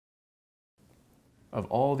Of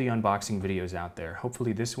all the unboxing videos out there,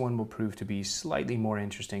 hopefully this one will prove to be slightly more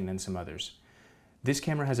interesting than some others. This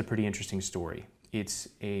camera has a pretty interesting story. It's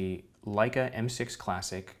a Leica M6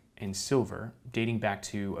 Classic in silver, dating back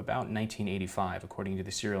to about 1985, according to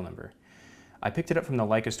the serial number. I picked it up from the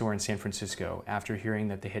Leica store in San Francisco after hearing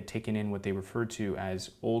that they had taken in what they referred to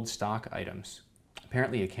as old stock items.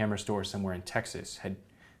 Apparently a camera store somewhere in Texas had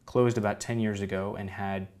closed about 10 years ago and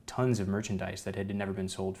had tons of merchandise that had never been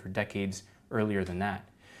sold for decades earlier than that.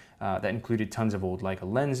 That included tons of old Leica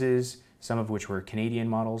lenses, some of which were Canadian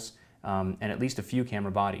models, and at least a few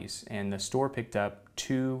camera bodies. And the store picked up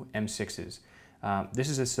 2 M6s. This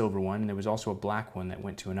is a silver one, and there was also a black one that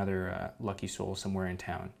went to another lucky soul somewhere in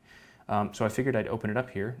town. So I figured I'd open it up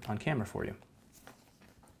here on camera for you.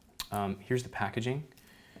 Here's the packaging.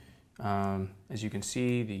 As you can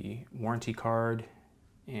see, the warranty card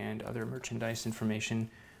and other merchandise information.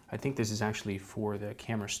 I think this is actually for the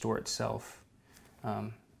camera store itself.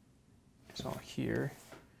 It's all here.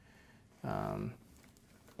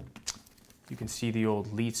 You can see the old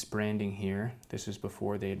Leica branding here. This is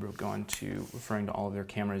before they had gone to referring to all of their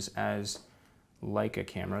cameras as Leica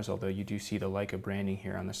cameras, although you do see the Leica branding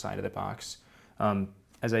here on the side of the box.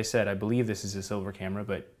 As I said, I believe this is a silver camera,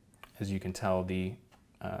 but as you can tell, the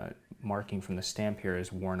marking from the stamp here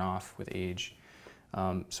is worn off with age.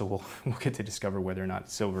 So we'll get to discover whether or not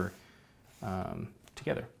it's silver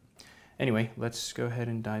together. Anyway, let's go ahead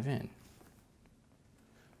and dive in.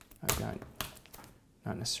 I've got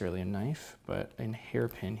not necessarily a knife, but a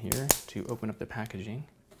hairpin here to open up the packaging.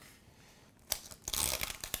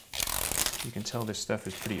 You can tell this stuff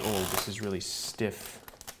is pretty old. This is really stiff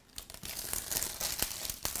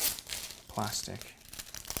plastic.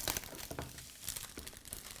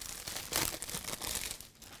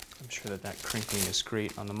 I'm sure that crinkling is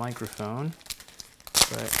great on the microphone,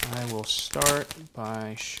 but I will start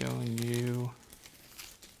by showing you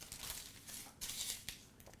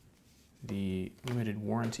the limited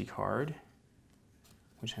warranty card,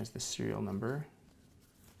 which has the serial number,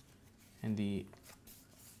 and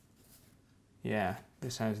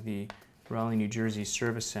this has the Raleigh, New Jersey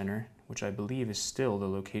Service Center, which I believe is still the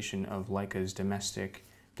location of Leica's domestic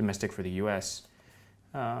for the US,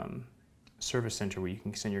 service center where you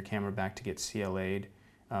can send your camera back to get CLA'd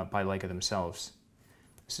by Leica themselves.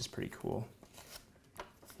 This is pretty cool.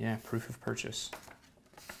 Yeah, proof of purchase.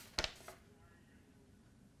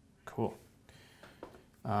 Cool.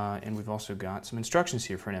 And we've also got some instructions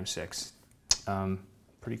here for an M6.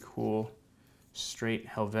 Pretty cool, straight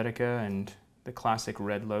Helvetica and the classic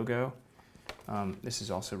red logo. This is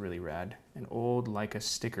also really rad. An old Leica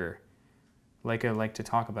sticker. Leica like to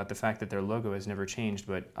talk about the fact that their logo has never changed,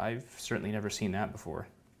 but I've certainly never seen that before.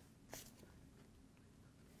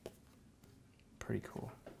 Pretty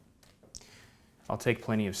cool. I'll take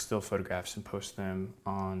plenty of still photographs and post them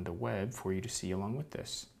on the web for you to see along with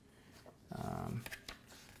this.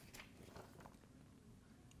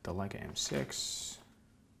 The Leica M6,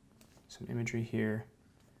 some imagery here.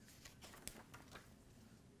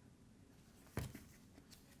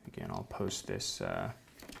 Again, I'll post this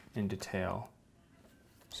in detail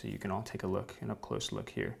so you can all take a look, an up-close look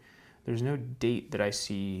here. There's no date that I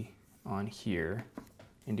see on here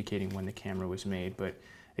indicating when the camera was made, but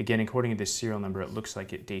again, according to this serial number, it looks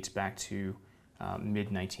like it dates back to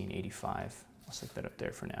mid-1985. I'll set that up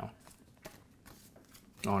there for now.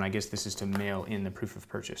 Oh, and I guess this is to mail in the proof of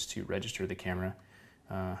purchase to register the camera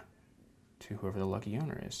to whoever the lucky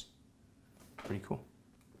owner is. Pretty cool.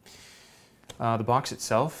 The box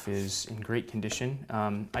itself is in great condition.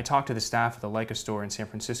 I talked to the staff at the Leica store in San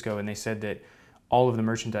Francisco, and they said that all of the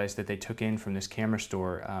merchandise that they took in from this camera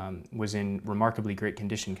store was in remarkably great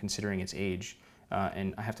condition considering its age.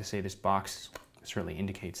 And I have to say this box certainly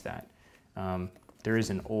indicates that. There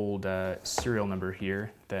is an old serial number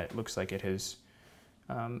here that looks like it has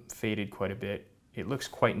faded quite a bit. It looks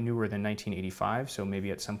quite newer than 1985, so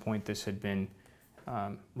maybe at some point this had been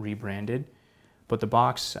rebranded. But the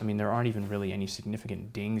box, I mean, there aren't even really any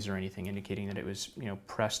significant dings or anything indicating that it was,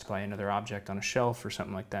 pressed by another object on a shelf or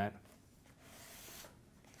something like that.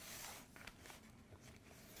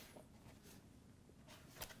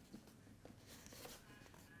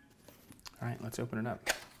 All right, let's open it up.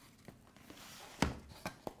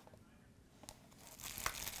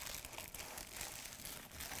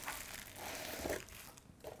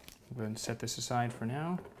 We'll go ahead and set this aside for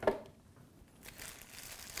now.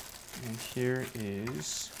 And here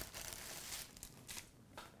is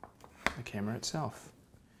the camera itself.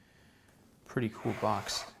 Pretty cool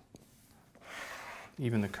box.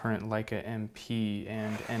 Even the current Leica MP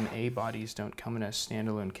and MA bodies don't come in a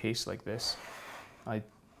standalone case like this.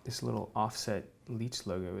 This little offset Leica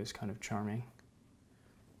logo is kind of charming.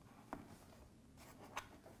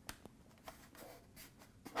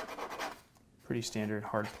 pretty standard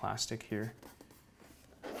hard plastic here.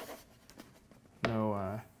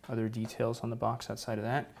 No other details on the box outside of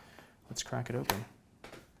that. Let's crack it open.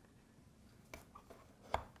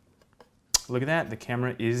 Look at that, the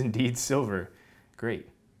camera is indeed silver. Great.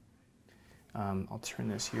 I'll turn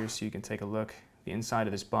this here so you can take a look. The inside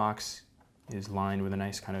of this box is lined with a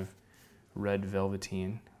nice kind of red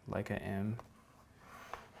velveteen Leica M.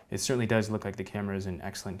 It certainly does look like the camera is in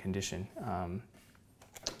excellent condition.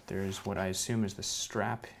 There's what I assume is the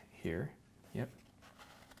strap here. Yep.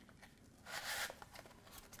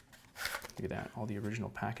 Look at that, all the original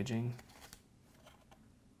packaging.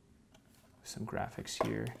 Some graphics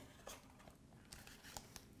here.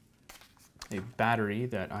 A battery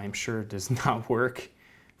that I'm sure does not work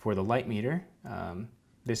for the light meter.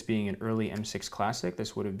 This being an early M6 Classic,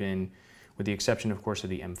 this would have been, with the exception of course of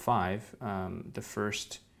the M5, the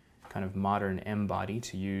first kind of modern M body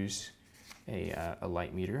to use a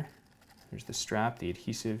light meter. There's the strap. The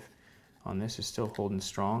adhesive on this is still holding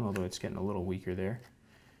strong, although it's getting a little weaker there.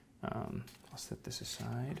 I'll set this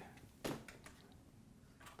aside.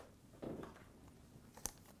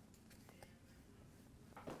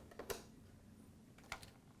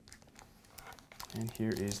 And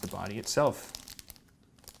here is the body itself.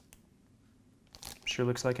 Sure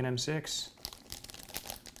looks like an M6.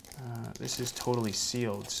 This is totally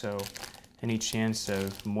sealed, so any chance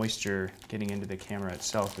of moisture getting into the camera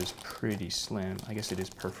itself is pretty slim. I guess it is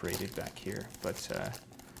perforated back here, but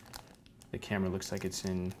the camera looks like it's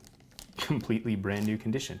in completely brand new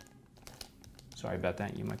condition. Sorry about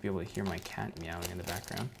that. You might be able to hear my cat meowing in the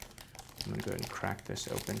background. I'm gonna go ahead and crack this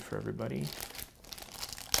open for everybody.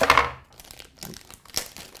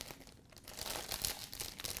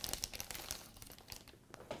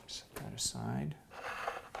 Set that aside.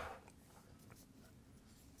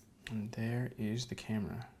 And there is the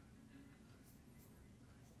camera.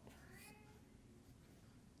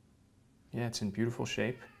 Yeah, it's in beautiful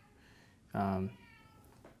shape.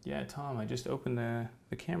 Yeah, Tom, I just opened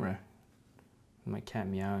the camera. My cat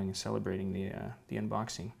meowing and celebrating the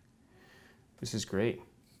unboxing. This is great.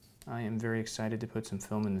 I am very excited to put some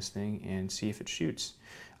film in this thing and see if it shoots.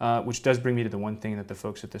 Which does bring me to the one thing that the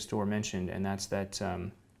folks at the store mentioned, and that's that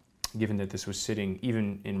given that this was sitting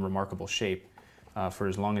even in remarkable shape for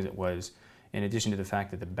as long as it was, in addition to the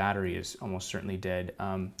fact that the battery is almost certainly dead,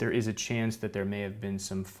 there is a chance that there may have been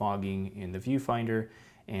some fogging in the viewfinder,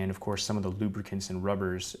 and of course some of the lubricants and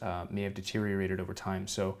rubbers may have deteriorated over time.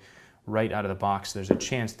 So right out of the box there's a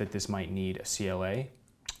chance that this might need a CLA,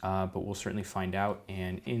 but we'll certainly find out,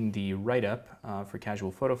 and in the write-up for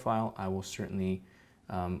Casual Photophile I will certainly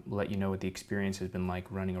let you know what the experience has been like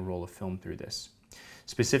running a roll of film through this.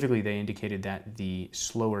 Specifically, they indicated that the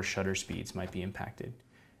slower shutter speeds might be impacted.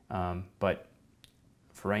 But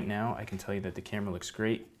for right now, I can tell you that the camera looks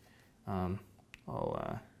great. I'll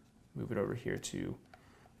move it over here to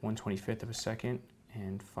 1/25th of a second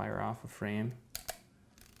and fire off a frame.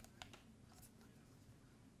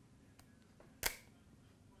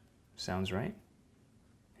 Sounds right.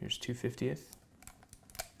 Here's 2/50th.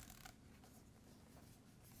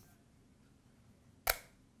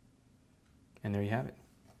 And there you have it.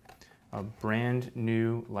 A brand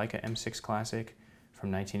new Leica M6 Classic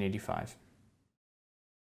from 1985.